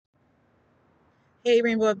Hey,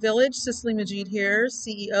 Rainbow Village, Cicely Majid here,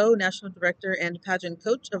 CEO, National Director, and Pageant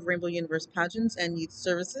Coach of Rainbow Universe Pageants and Youth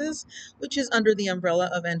Services, which is under the umbrella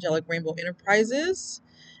of Angelic Rainbow Enterprises.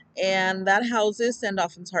 And that houses Send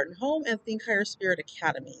Often's Heart and Home and Think Higher Spirit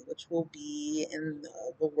Academy, which will be in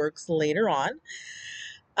the works later on.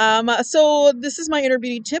 So this is my inner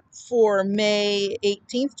beauty tip for May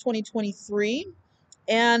 18th, 2023.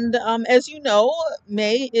 And as you know,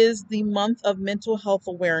 May is the month of mental health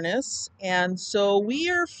awareness. And so we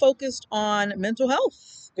are focused on mental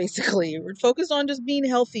health, basically. We're focused on just being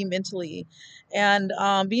healthy mentally and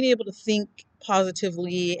being able to think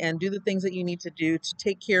positively and do the things that you need to do to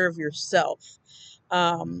take care of yourself.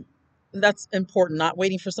 Um, that's important, not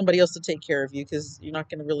waiting for somebody else to take care of you because you're not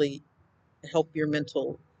going to really help your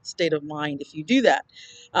mental state of mind if you do that.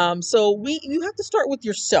 So you have to start with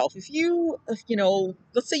yourself. If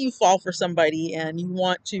let's say you fall for somebody and you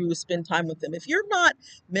want to spend time with them. If you're not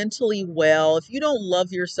mentally well, if you don't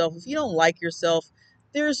love yourself, if you don't like yourself,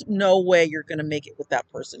 there's no way you're going to make it with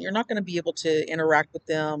that person. You're not going to be able to interact with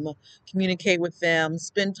them, communicate with them,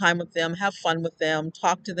 spend time with them, have fun with them,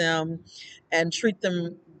 talk to them, and treat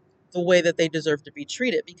them the way that they deserve to be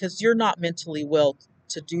treated because you're not mentally well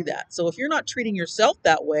to do that. So if you're not treating yourself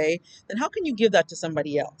that way, then how can you give that to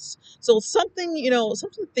somebody else? So something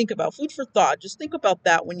to think about, food for thought. Just think about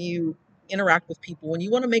that when you interact with people, when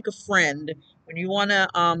you want to make a friend, when you want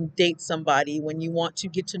to date somebody, when you want to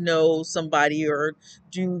get to know somebody or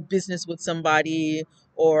do business with somebody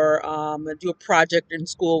or do a project in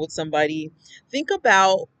school with somebody. Think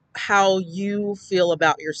about how you feel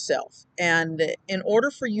about yourself. And in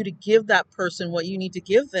order for you to give that person what you need to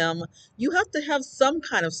give them, you have to have some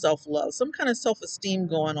kind of self love, some kind of self esteem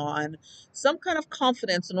going on, some kind of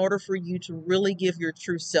confidence in order for you to really give your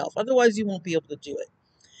true self. Otherwise, you won't be able to do it.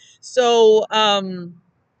 So,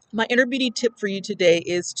 my inner beauty tip for you today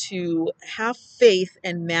is to have faith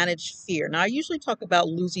and manage fear. Now, I usually talk about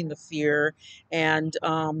losing the fear and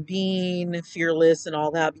being fearless and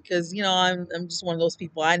all that because, I'm just one of those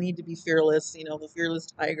people. I need to be fearless, the fearless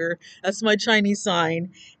tiger. That's my Chinese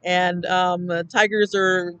sign. And tigers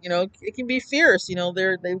are, it can be fierce.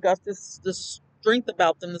 They've got this strength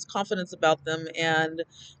about them, this confidence about them. And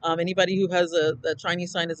anybody who has a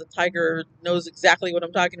Chinese sign as a tiger knows exactly what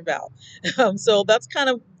I'm talking about. So that's kind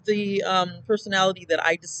of the personality that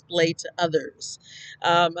I display to others.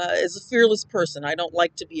 As a fearless person, I don't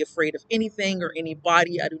like to be afraid of anything or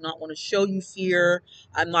anybody. I do not want to show you fear.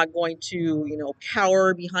 I'm not going to,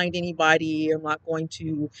 cower behind anybody. I'm not going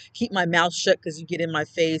to keep my mouth shut because you get in my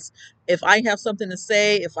face. If I have something to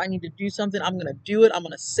say, if I need to do something, I'm going to do it. I'm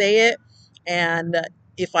going to say it. And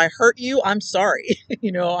if I hurt you, I'm sorry.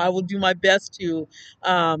 I will do my best to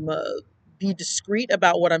um, uh, be discreet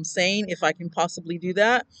about what I'm saying if I can possibly do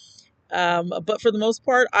that. But for the most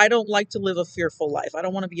part, I don't like to live a fearful life. I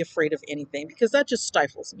don't want to be afraid of anything because that just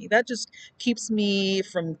stifles me. That just keeps me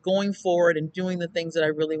from going forward and doing the things that I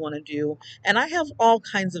really want to do. And I have all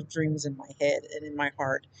kinds of dreams in my head and in my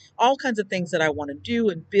heart, all kinds of things that I want to do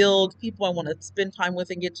and build, people I want to spend time with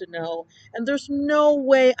and get to know. And there's no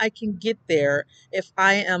way I can get there if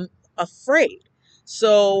I am afraid.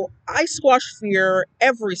 So I squash fear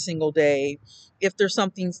every single day if there's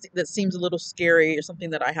something that seems a little scary or something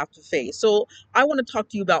that I have to face. So I want to talk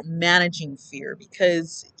to you about managing fear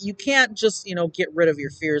because you can't just, get rid of your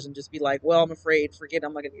fears and just be like, well, I'm afraid, forget it,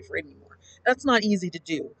 I'm not going to be afraid anymore. That's not easy to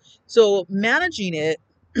do. So managing it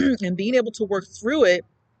and being able to work through it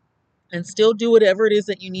and still do whatever it is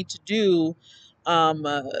that you need to do um,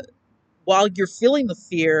 uh, while you're feeling the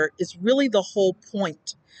fear is really the whole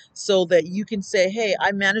point. So that you can say, hey,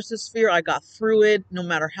 I managed this fear. I got through it no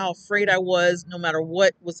matter how afraid I was, no matter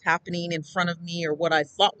what was happening in front of me or what I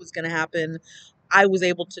thought was going to happen. I was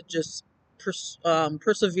able to just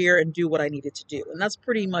persevere and do what I needed to do. And that's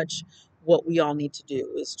pretty much what we all need to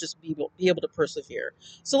do is just be able to persevere.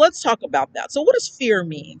 So let's talk about that. So what does fear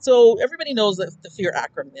mean? So everybody knows that the fear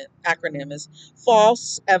acronym is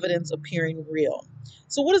false evidence appearing real.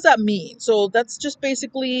 So what does that mean? So that's just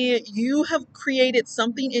basically you have created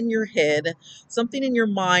something in your head, something in your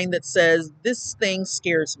mind that says this thing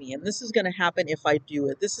scares me and this is going to happen if I do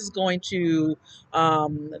it. This is going to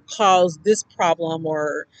cause this problem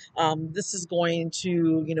or this is going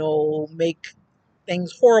to, make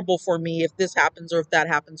things horrible for me if this happens or if that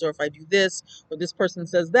happens or if I do this or this person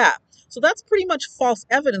says that. So that's pretty much false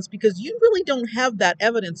evidence because you really don't have that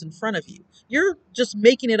evidence in front of you. You're just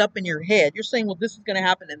making it up in your head. You're saying, well, this is going to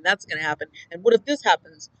happen and that's going to happen. And what if this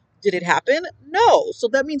happens? Did it happen? No. So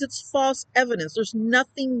that means it's false evidence. There's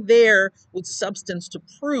nothing there with substance to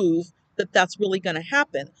prove that that's really going to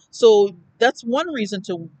happen. So that's one reason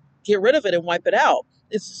to get rid of it and wipe it out.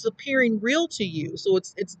 it's just appearing real to you. So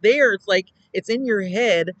it's there. It's like it's in your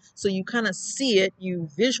head. So you kind of see it, you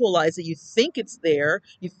visualize it, you think it's there,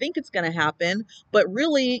 you think it's going to happen, but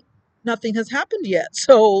really nothing has happened yet.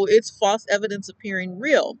 So it's false evidence appearing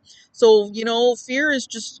real. So, fear is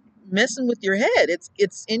just messing with your head.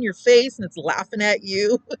 It's in your face and it's laughing at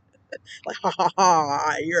you like ha ha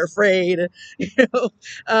ha, you're afraid, you know,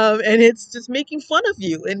 and it's just making fun of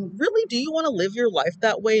you. And really, do you want to live your life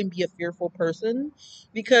that way and be a fearful person?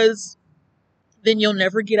 Because then you'll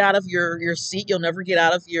never get out of your seat. You'll never get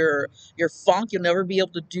out of your funk. You'll never be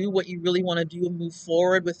able to do what you really want to do and move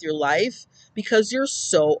forward with your life because you're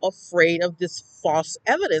so afraid of this false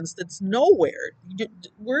evidence that's nowhere.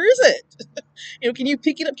 Where is it? Can you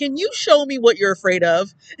pick it up? Can you show me what you're afraid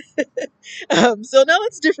of? So now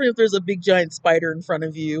that's different if there's a big giant spider in front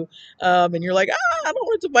of you, and you're like, I don't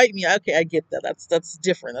want it to bite me. Okay, I get that. That's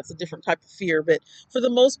different. That's a different type of fear. But for the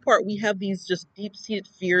most part, we have these just deep-seated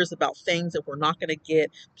fears about things that we're not going to get,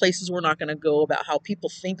 places we're not going to go, about how people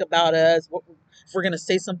think about us, if we're going to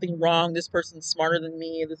say something wrong. This person's smarter than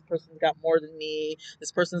me. This person's got more than me.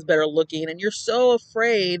 This person's better looking, and you're so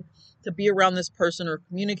afraid to be around this person or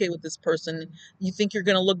communicate with this person. You think you're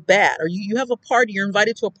going to look bad, or you have a party, you're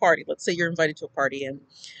invited to a party. Let's say you're invited to a party, and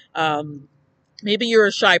um, maybe you're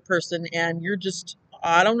a shy person and you're just,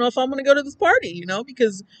 I don't know if I'm going to go to this party,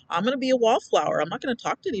 because I'm going to be a wallflower. I'm not going to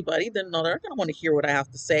talk to anybody. Then no, they're going to want to hear what I have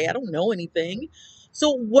to say. I don't know anything.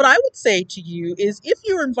 So what I would say to you is, if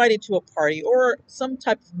you're invited to a party or some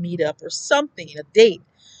type of meetup or something, a date,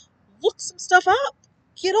 look some stuff up.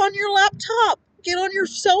 Get on your laptop, get on your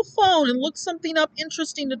cell phone and look something up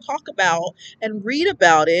interesting to talk about and read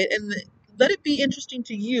about it, and let it be interesting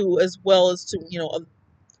to you as well as to,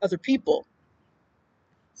 other people,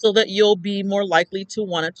 so that you'll be more likely to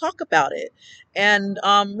want to talk about it. And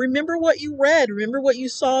remember what you read, remember what you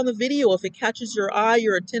saw in the video. If it catches your eye,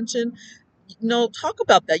 your attention, talk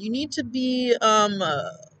about that. You need to be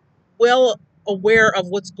well aware of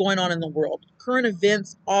what's going on in the world. Current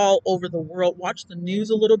events all over the world. Watch the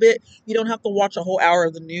news a little bit. You don't have to watch a whole hour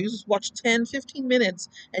of the news. Just watch 10, 15 minutes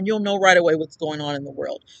and you'll know right away what's going on in the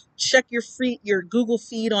world. Check your Google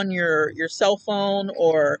feed on your cell phone,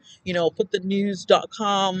 or, put the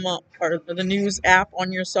news.com or the news app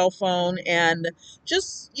on your cell phone, and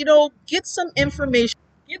just, get some information.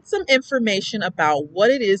 Get some information about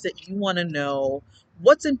what it is that you want to know,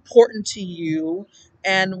 what's important to you,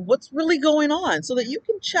 and what's really going on, so that you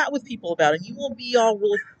can chat with people about it. You won't be all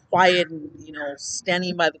really quiet and,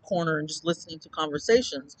 standing by the corner and just listening to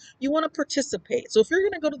conversations. You want to participate. So if you're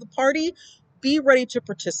going to go to the party, be ready to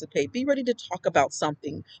participate. Be ready to talk about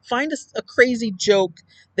something. Find a crazy joke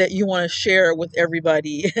that you want to share with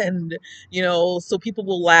everybody and, so people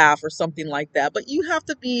will laugh or something like that. But you have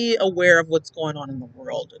to be aware of what's going on in the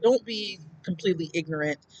world. Don't be completely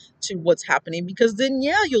ignorant to what's happening, because then,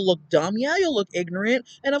 yeah, you'll look dumb. Yeah, you'll look ignorant.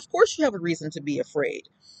 And of course, you have a reason to be afraid.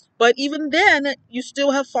 But even then, you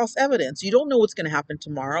still have false evidence. You don't know what's going to happen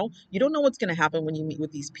tomorrow. You don't know what's going to happen when you meet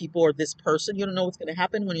with these people or this person. You don't know what's going to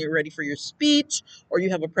happen when you're ready for your speech, or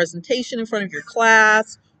you have a presentation in front of your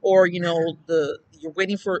class, or, you're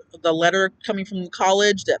waiting for the letter coming from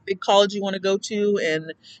college, that big college you want to go to,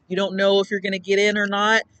 and you don't know if you're going to get in or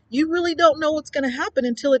not. You really don't know what's going to happen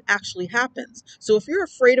until it actually happens. So if you're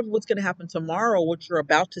afraid of what's going to happen tomorrow, what you're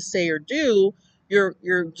about to say or do,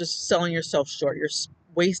 you're just selling yourself short. You're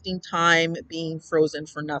wasting time being frozen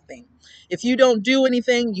for nothing. If you don't do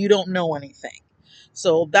anything, you don't know anything.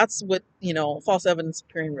 So that's what, false evidence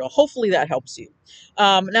appearing real. Hopefully that helps you.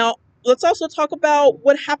 Now, let's also talk about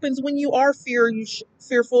what happens when you are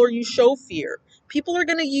fearful, or you show fear. People are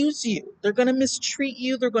going to use you. They're going to mistreat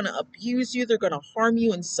you. They're going to abuse you. They're going to harm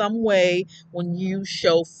you in some way when you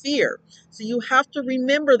show fear. So you have to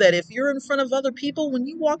remember that if you're in front of other people, when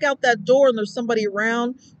you walk out that door and there's somebody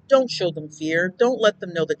around, don't show them fear. Don't let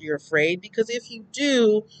them know that you're afraid, because if you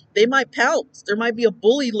do, they might pounce. There might be a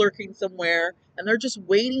bully lurking somewhere, and they're just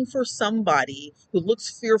waiting for somebody who looks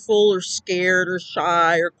fearful or scared or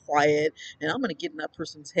shy or quiet. And I'm going to get in that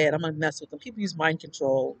person's head. I'm going to mess with them. People use mind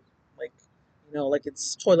control like, like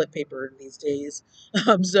it's toilet paper these days.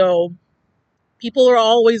 So people are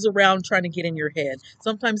always around trying to get in your head.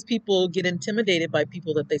 Sometimes people get intimidated by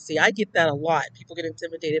people that they see. I get that a lot. People get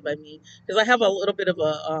intimidated by me because I have a little bit of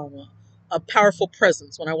a powerful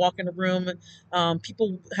presence. When I walk in a room,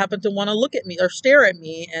 people happen to want to look at me or stare at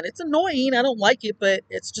me, and it's annoying. I don't like it, but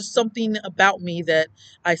it's just something about me that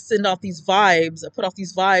I send off these vibes. I put off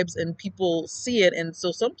these vibes, and people see it. And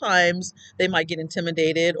so sometimes they might get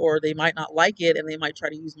intimidated, or they might not like it, and they might try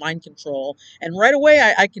to use mind control. And right away,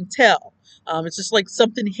 I can tell. It's just like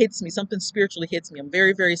something hits me, something spiritually hits me. I'm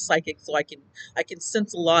very, very psychic, so I can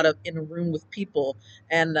sense a lot of in a room with people,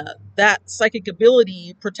 and that psychic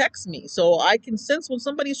ability protects me. So I can sense when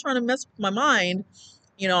somebody's trying to mess with my mind.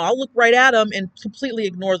 I'll look right at them and completely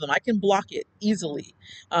ignore them. I can block it easily.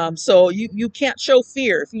 So you can't show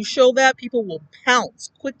fear. If you show that, people will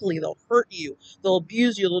pounce quickly. They'll hurt you. They'll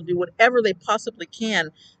abuse you. They'll do whatever they possibly can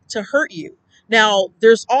to hurt you. Now,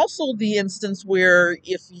 there's also the instance where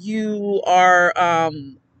if you are,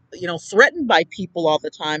 threatened by people all the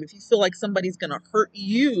time, if you feel like somebody's going to hurt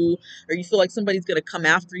you, or you feel like somebody's going to come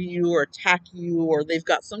after you or attack you, or they've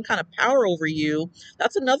got some kind of power over you,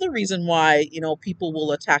 that's another reason why, people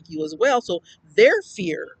will attack you as well. So their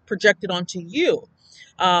fear projected onto you.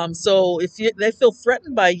 So if they feel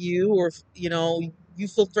threatened by you, or if, you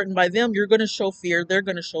feel threatened by them, you're going to show fear, they're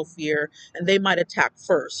going to show fear, and they might attack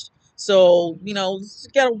first. So, you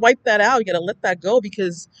got to wipe that out. You got to let that go,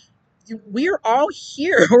 because we're all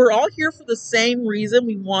here. We're all here for the same reason.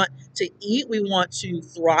 We want to eat. We want to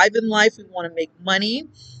thrive in life. We want to make money.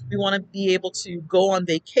 We want to be able to go on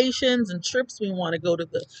vacations and trips. We want to go to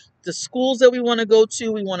the schools that we want to go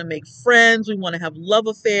to. We want to make friends. We want to have love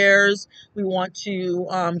affairs. We want to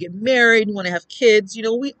get married. We want to have kids.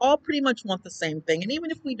 We all pretty much want the same thing. And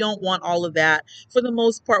even if we don't want all of that, for the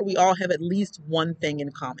most part, we all have at least one thing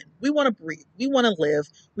in common. We want to breathe. We want to live.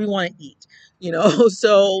 We want to eat.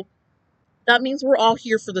 So that means we're all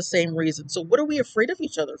here for the same reason. So what are we afraid of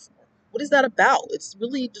each other for? What is that about? It's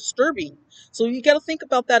really disturbing. So you got to think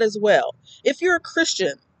about that as well. If you're a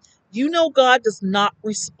Christian, God does not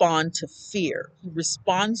respond to fear. He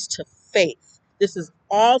responds to faith. This is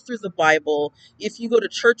all through the Bible. If you go to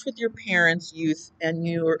church with your parents' youth, and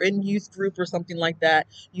you're in youth group or something like that,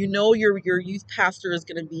 your youth pastor is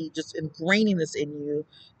going to be just ingraining this in you.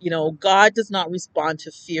 God does not respond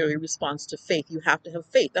to fear. He responds to faith. You have to have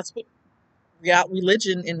faith. That's what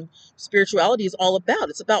religion and spirituality is all about.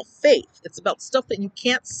 It's about faith. It's about stuff that you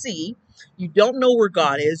can't see. You don't know where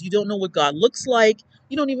God is. You don't know what God looks like.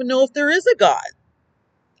 You don't even know if there is a God.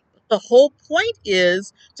 The whole point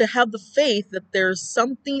is to have the faith that there's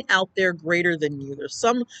something out there greater than you. There's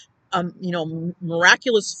some,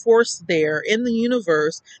 miraculous force there in the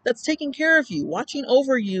universe that's taking care of you, watching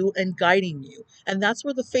over you, and guiding you. And that's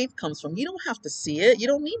where the faith comes from. You don't have to see it. You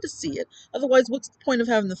don't need to see it. Otherwise, what's the point of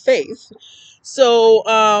having the faith? So,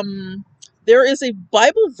 there is a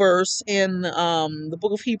Bible verse in the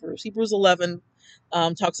book of Hebrews. Hebrews 11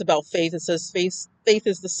 talks about faith. It says, faith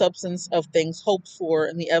is the substance of things hoped for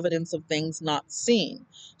and the evidence of things not seen.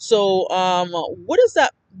 So what does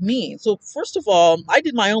that mean? So first of all, I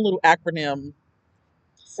did my own little acronym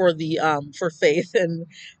for the for faith, and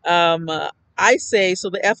I say, so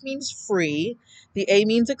the F means free, the A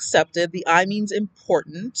means accepted, the I means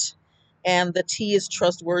important, and the T is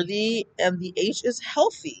trustworthy, and the H is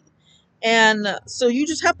healthy. And so you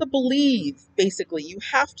just have to believe, basically. You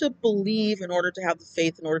have to believe in order to have the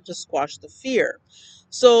faith, in order to squash the fear.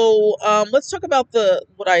 So let's talk about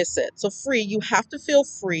what I said. So free, you have to feel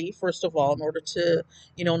free, first of all, in order to,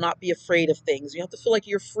 not be afraid of things. You have to feel like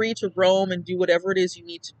you're free to roam and do whatever it is you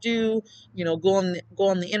need to do. Go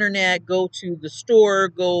on the internet, go to the store,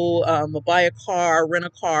 go buy a car, rent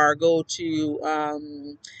a car, go to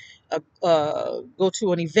go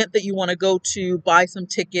to an event that you want to go to, buy some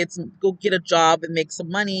tickets, and go get a job and make some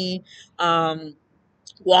money.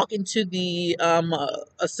 Walk into the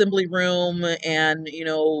assembly room, and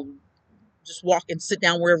just walk and sit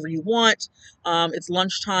down wherever you want. It's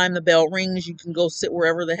lunchtime, the bell rings, you can go sit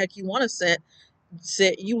wherever the heck you want to sit.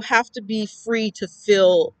 You have to be free to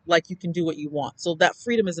feel like you can do what you want. So that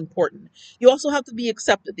freedom is important. You also have to be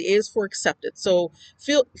accepted. The A is for accepted. So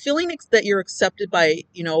feeling that you're accepted by,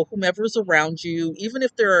 whomever's around you, even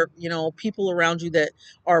if there are, people around you that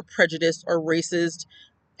are prejudiced or racist.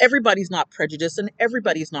 Everybody's not prejudiced and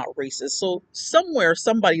everybody's not racist. So somewhere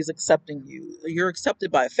somebody's accepting you. You're accepted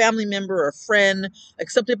by a family member or a friend.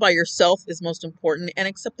 Accepted by yourself is most important, and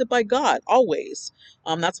accepted by God always.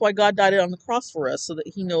 That's why God died on the cross for us, so that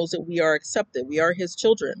he knows that we are accepted. We are his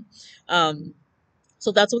children.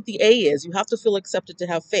 So that's what the A is. You have to feel accepted to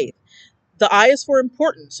have faith. The I is for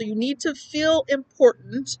important. So you need to feel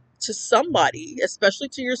important to somebody, especially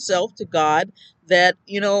to yourself, to God, that,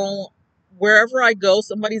 wherever I go,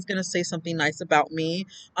 somebody's going to say something nice about me.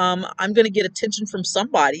 I'm going to get attention from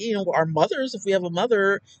somebody. Our mothers, if we have a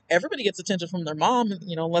mother, everybody gets attention from their mom,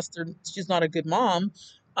 unless she's not a good mom.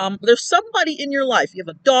 There's somebody in your life. You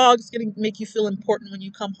have a dog, it's going to make you feel important when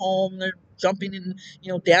you come home. They're jumping and,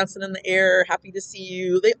 dancing in the air, happy to see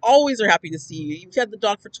you. They always are happy to see you. You've had the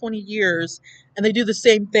dog for 20 years and they do the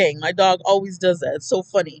same thing. My dog always does that. It's so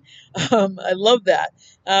funny. I love that.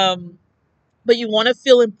 But you want to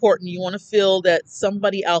feel important. You want to feel that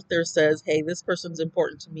somebody out there says, hey, this person's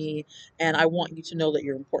important to me, and I want you to know that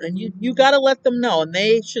you're important. And you got to let them know, and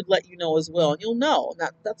they should let you know as well. And you'll know.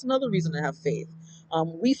 That's another reason to have faith.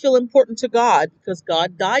 We feel important to God because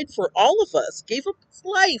God died for all of us, gave up his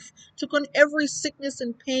life, took on every sickness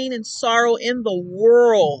and pain and sorrow in the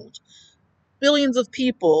world, billions of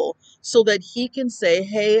people, so that he can say,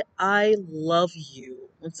 hey, I love you.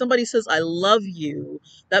 When somebody says, I love you,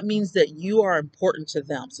 that means that you are important to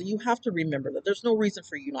them. So you have to remember that. There's no reason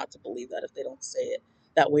for you not to believe that if they don't say it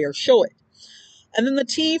that way or show it. And then the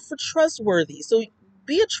T for trustworthy. So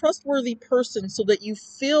be a trustworthy person so that you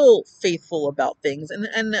feel faithful about things and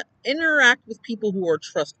interact with people who are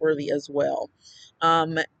trustworthy as well.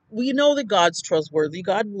 Um, we know that God's trustworthy.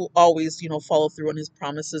 God will always, follow through on his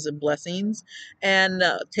promises and blessings and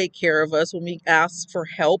take care of us when we ask for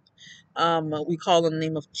help. We call on the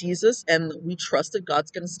name of Jesus and we trust that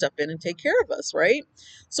God's going to step in and take care of us, right?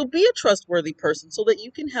 So be a trustworthy person so that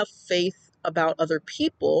you can have faith about other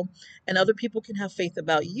people and other people can have faith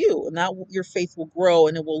about you, and that your faith will grow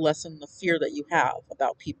and it will lessen the fear that you have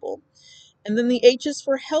about people. And then the H is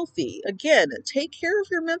for healthy. Again, take care of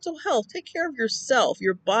your mental health, take care of yourself,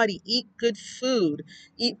 your body, eat good food,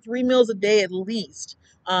 eat 3 meals a day at least.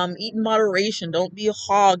 Eat in moderation, don't be a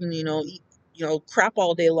hog and eat crap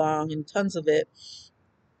all day long and tons of it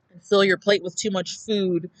and fill your plate with too much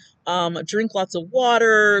food. Drink lots of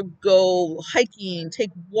water, go hiking,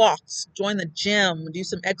 take walks, join the gym, do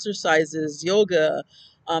some exercises, yoga,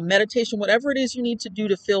 meditation, whatever it is you need to do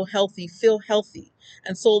to feel healthy, feel healthy.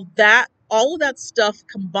 And so that all of that stuff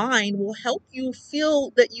combined will help you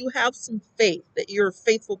feel that you have some faith, that you're a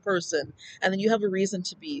faithful person, and then you have a reason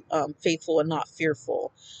to be faithful and not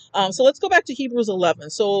fearful. So let's go back to Hebrews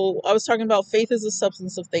 11. So I was talking about faith is the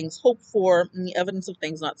substance of things hoped for and the evidence of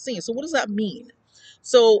things not seen. So what does that mean?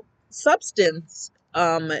 So substance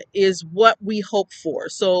is what we hope for.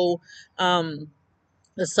 So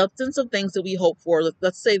the substance of things that we hope for.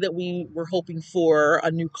 Let's say that we were hoping for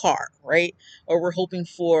a new car, right? Or we're hoping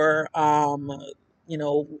for, you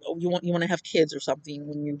want to have kids or something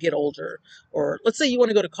when you get older. Or let's say you want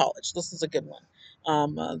to go to college. This is a good one.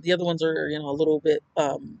 The other ones are, a little bit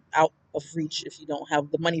out of reach if you don't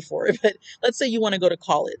have the money for it. But let's say you want to go to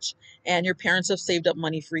college and your parents have saved up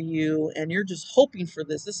money for you and you're just hoping for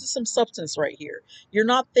this. This is some substance right here. You're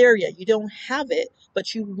not there yet. You don't have it,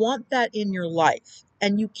 but you want that in your life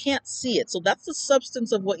and you can't see it. So that's the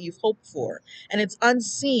substance of what you've hoped for. And it's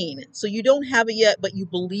unseen. So you don't have it yet, but you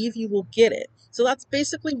believe you will get it. So that's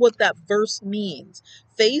basically what that verse means.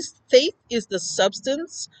 Faith is the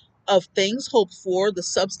substance of things hoped for, the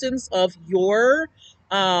substance of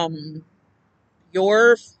um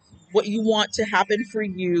your what you want to happen for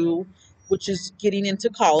you, which is getting into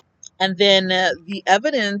college, and then the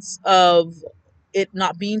evidence of it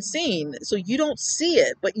not being seen. So you don't see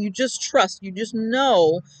it, but you just trust. You just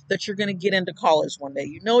know that you're going to get into college one day.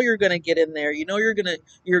 You know you're going to get in there. You know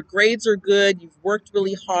your grades are good. You've worked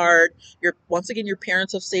really hard. Once again, your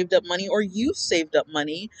parents have saved up money or you've saved up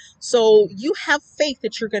money. So you have faith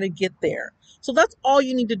that you're going to get there. So that's all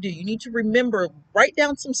you need to do. You need to remember, write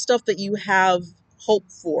down some stuff that you have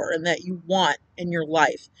hope for and that you want in your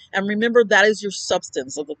life. And remember that is your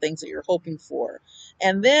substance of the things that you're hoping for.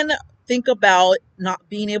 And then think about not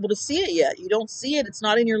being able to see it yet. You don't see it, it's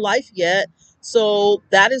not in your life yet. So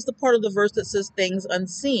that is the part of the verse that says things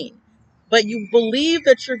unseen. But you believe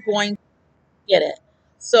that you're going to get it.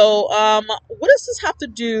 So, what does this have to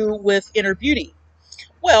do with inner beauty?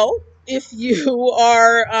 Well, if you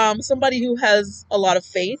are somebody who has a lot of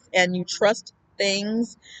faith and you trust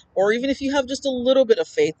things, or even if you have just a little bit of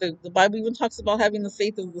faith, the Bible even talks about having the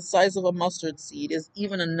faith of the size of a mustard seed is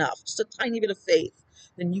even enough, just a tiny bit of faith.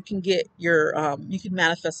 Then you can get you can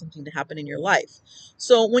manifest something to happen in your life.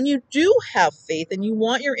 So when you do have faith and you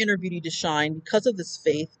want your inner beauty to shine because of this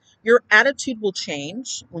faith, your attitude will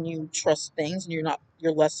change when you trust things and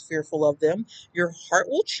you're less fearful of them. Your heart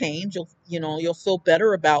will change. You'll feel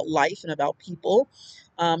better about life and about people.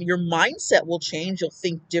 Your mindset will change. You'll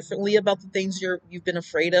think differently about the things you've been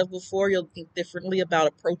afraid of before. You'll think differently about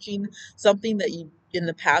approaching something that in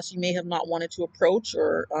the past you may have not wanted to approach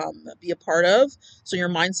or be a part of. So your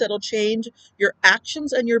mindset will change, your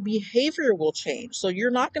actions and your behavior will change. So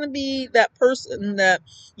you're not going to be that person that,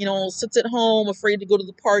 sits at home afraid to go to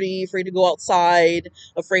the party, afraid to go outside,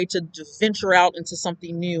 afraid to venture out into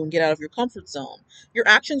something new and get out of your comfort zone. Your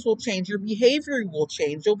actions will change, your behavior will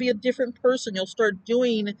change. You'll be a different person. You'll start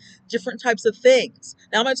doing different types of things.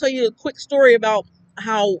 Now I'm going to tell you a quick story about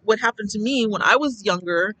how what happened to me when I was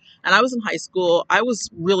younger and I was in high school. I was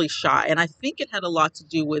really shy, and I think it had a lot to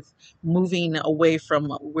do with moving away from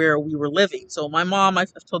where we were living. So my mom,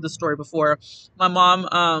 I've told this story before. My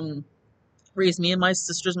mom raised me and my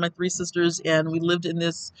sisters, my three sisters, and we lived in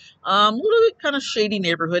this little bit kind of shady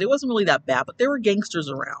neighborhood. It wasn't really that bad, but there were gangsters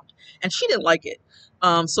around, and she didn't like it.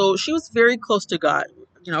 So she was very close to God,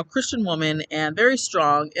 a Christian woman and very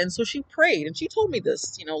strong. And so she prayed, and she told me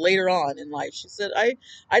this, later on in life. She said, I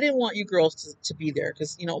didn't want you girls to be there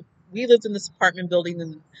because, we lived in this apartment building,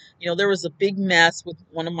 and there was a big mess with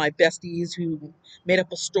one of my besties who made up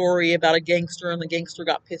a story about a gangster, and the gangster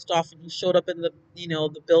got pissed off, and he showed up in the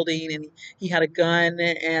building, and he had a gun,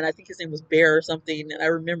 and I think his name was Bear or something. And I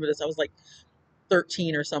remember this. I was like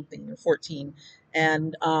 13 or something, or 14.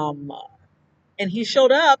 And he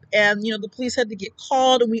showed up, and the police had to get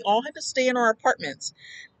called, and we all had to stay in our apartments,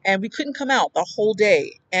 and we couldn't come out the whole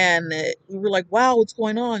day. And we were like, wow, what's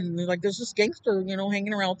going on? And they're like, there's this gangster,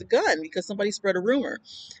 hanging around with a gun because somebody spread a rumor.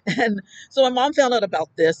 And so my mom found out about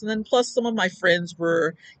this. And then plus some of my friends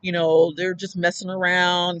were, they're just messing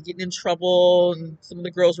around, getting in trouble. And some of the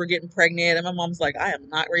girls were getting pregnant. And my mom's like, I am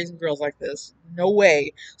not raising girls like this. No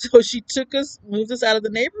way. So she moved us out of the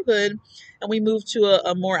neighborhood, and we moved to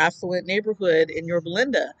a more affluent neighborhood in Yorba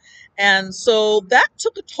Linda. And so that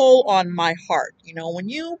took a toll on my heart. When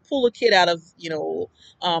you pull a kid out of,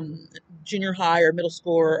 um, junior high or middle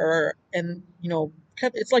school,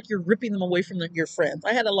 it's like you're ripping them away from your friends.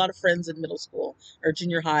 I had a lot of friends in middle school or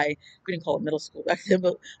junior high. We didn't call it middle school back then,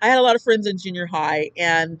 but I had a lot of friends in junior high,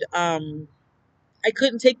 and I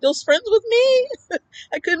couldn't take those friends with me.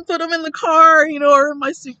 I couldn't put them in the car, or in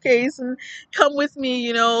my suitcase and come with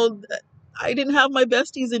me. I didn't have my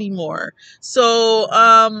besties anymore. So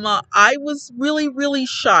I was really, really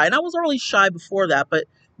shy. And I was already shy before that. But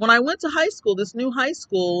when I went to high school, this new high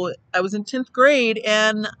school, I was in 10th grade,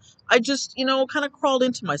 and I just, kind of crawled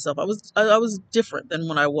into myself. I was different than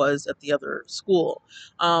when I was at the other school.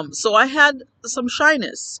 So I had some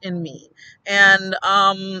shyness in me. And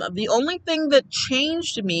the only thing that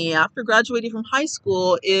changed me after graduating from high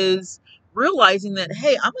school is realizing that,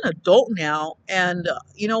 hey, I'm an adult now. And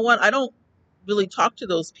you know what? I don't really talk to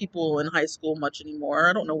those people in high school much anymore.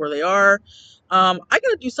 I don't know where they are. I got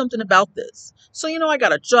to do something about this. So, I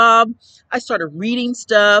got a job. I started reading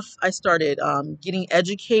stuff. I started getting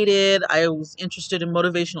educated. I was interested in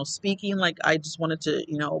motivational speaking. Like, I just wanted to,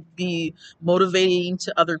 be motivating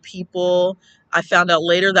to other people. I found out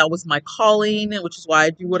later that was my calling, which is why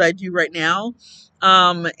I do what I do right now.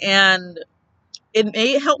 And it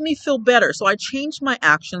may help me feel better. So I changed my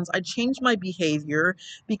actions. I changed my behavior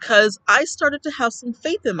because I started to have some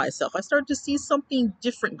faith in myself. I started to see something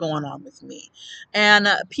different going on with me. And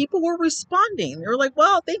people were responding. They were like,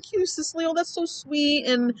 wow, thank you, Cicely. That's so sweet.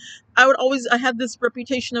 And I had this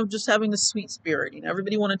reputation of just having a sweet spirit.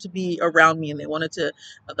 Everybody wanted to be around me, and they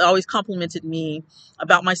always complimented me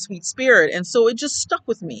about my sweet spirit. And so it just stuck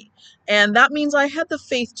with me. And that means I had the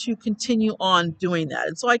faith to continue on doing that.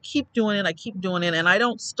 And so I keep doing it, and I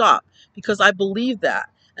don't stop because I believe that.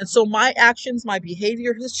 And so my actions, my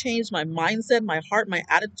behavior has changed, my mindset, my heart, my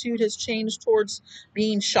attitude has changed towards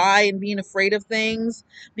being shy and being afraid of things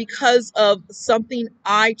because of something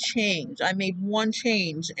I changed. I made one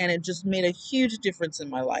change, and it just made a huge difference in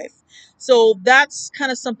my life. So that's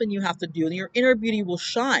kind of something you have to do, and your inner beauty will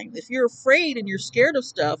shine. If you're afraid and you're scared of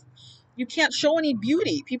stuff, you can't show any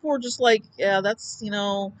beauty. People are just like, yeah, that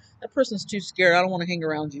person's too scared. I don't want to hang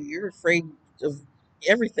around you. You're afraid of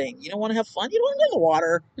everything. You don't want to have fun. You don't want to go in the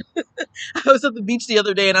water. I was at the beach the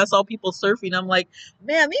other day, and I saw people surfing. I'm like,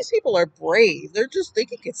 man, these people are brave. They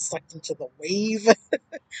can get sucked into the wave.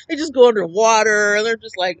 They just go underwater, and they're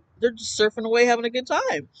just surfing away, having a good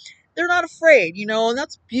time. They're not afraid, and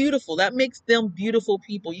that's beautiful. That makes them beautiful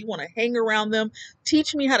people. You want to hang around them.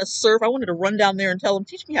 Teach me how to surf. I wanted to run down there and tell them,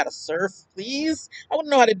 teach me how to surf, please. I want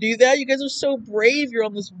to know how to do that. You guys are so brave. You're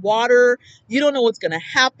on this water. You don't know what's going to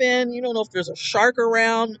happen. You don't know if there's a shark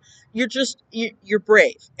around. You're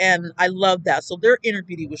brave. And I love that. So their inner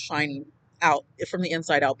beauty was shining out from the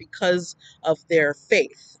inside out because of their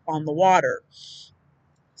faith on the water.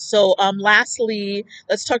 So, lastly,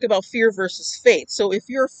 let's talk about fear versus faith. So if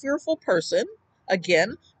you're a fearful person,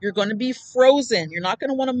 Again, you're going to be frozen. You're not going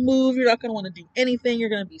to want to move. You're not going to want to do anything. You're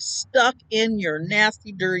going to be stuck in your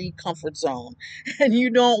nasty, dirty comfort zone. And you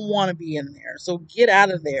don't want to be in there. So get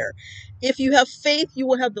out of there. If you have faith, you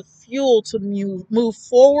will have the fuel to move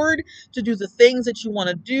forward, to do the things that you want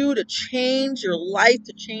to do, to change your life,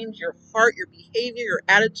 to change your heart, your behavior, your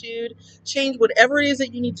attitude, change whatever it is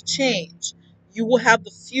that you need to change. You will have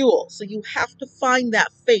the fuel. So you have to find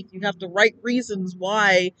that faith. You have the right reasons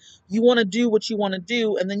why you want to do what you want to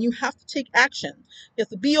do, and then you have to take action. You have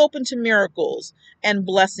to be open to miracles and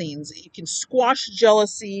blessings. You can squash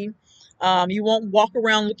jealousy. You won't walk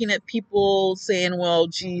around looking at people saying, well,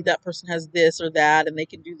 gee, that person has this or that, and they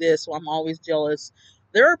can do this, so I'm always jealous.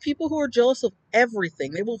 There are people who are jealous of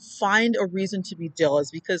everything. They will find a reason to be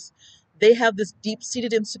jealous because they have this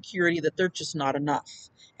deep-seated insecurity that they're just not enough.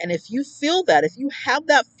 And if you feel that, if you have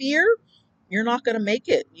that fear, you're not going to make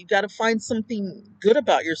it. You got to find something good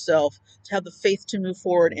about yourself to have the faith to move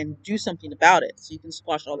forward and do something about it so you can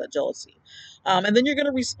squash all that jealousy. And then you're going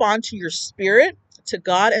to respond to your spirit, to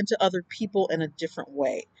God, and to other people in a different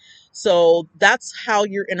way. So that's how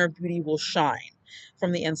your inner beauty will shine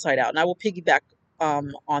from the inside out. And I will piggyback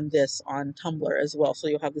on this on Tumblr as well, so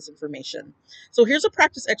you'll have this information. So here's a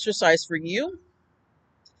practice exercise for you.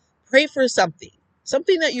 Pray for something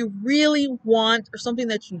that you really want or something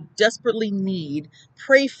that you desperately need.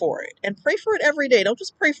 Pray for it, and pray for it every day. Don't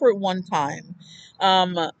just pray for it one time.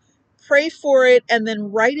 um, Pray for it and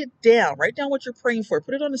then write it down. Write down what you're praying for.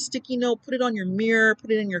 Put it on a sticky note, put it on your mirror,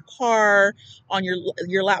 put it in your car, on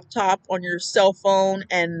your laptop, on your cell phone,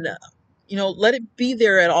 and let it be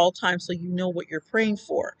there at all times so you know what you're praying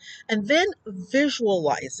for. And then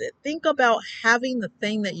visualize it. Think about having the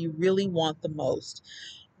thing that you really want the most.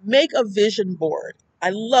 Make a vision board. I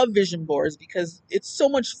love vision boards because it's so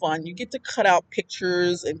much fun. You get to cut out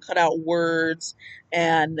pictures and cut out words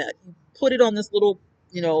and put it on this little,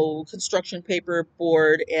 construction paper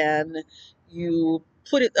board, and you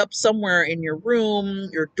put it up somewhere in your room,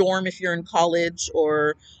 your dorm if you're in college,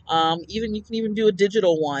 or even you can even do a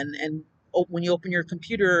digital one. And when you open your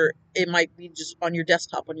computer, it might be just on your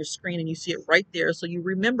desktop on your screen, and you see it right there, so you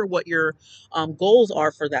remember what your goals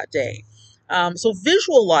are for that day. So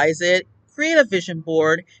visualize it, create a vision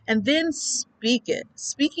board, and then speak it.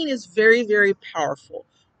 Speaking is very, very powerful.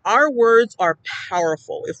 Our words are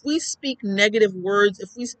powerful. If we speak negative words, if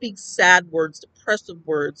we speak sad words, depressive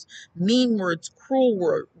words, mean words,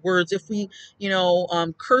 cruel words, if we,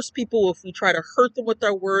 curse people, if we try to hurt them with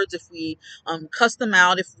our words, if we cuss them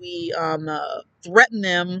out, if we threaten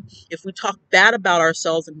them, if we talk bad about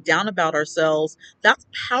ourselves and down about ourselves, that's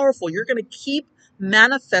powerful. You're going to keep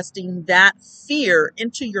manifesting that fear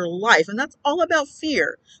into your life. And that's all about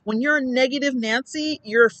fear. When you're a negative Nancy,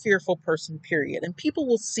 you're a fearful person, period. And people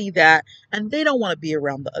will see that and they don't want to be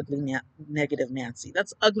around the ugly, negative Nancy.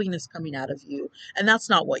 That's ugliness coming out of you. And that's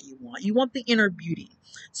not what you want. You want the inner beauty.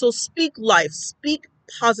 So speak life, speak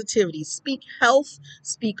positivity, speak health,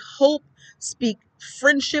 speak hope, speak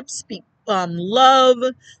friendship, speak love.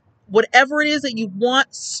 Whatever it is that you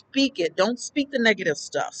want, speak it. Don't speak the negative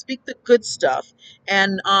stuff. Speak the good stuff.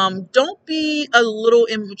 And don't be a little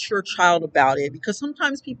immature child about it, because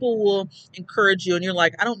sometimes people will encourage you and you're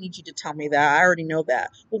like, I don't need you to tell me that. I already know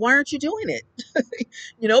that. Well, why aren't you doing it?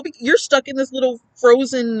 You're stuck in this little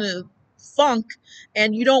frozen funk,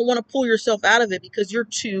 and you don't want to pull yourself out of it because you're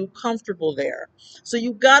too comfortable there. So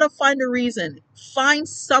you got to find a reason. Find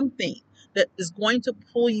something that is going to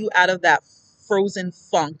pull you out of that frozen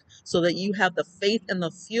funk so that you have the faith and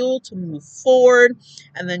the fuel to move forward,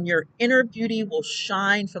 and then your inner beauty will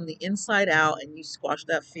shine from the inside out and you squash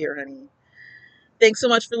that fear, honey. Thanks so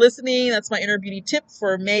much for listening. That's my inner beauty tip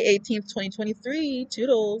for May 18th, 2023.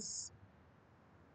 Toodles.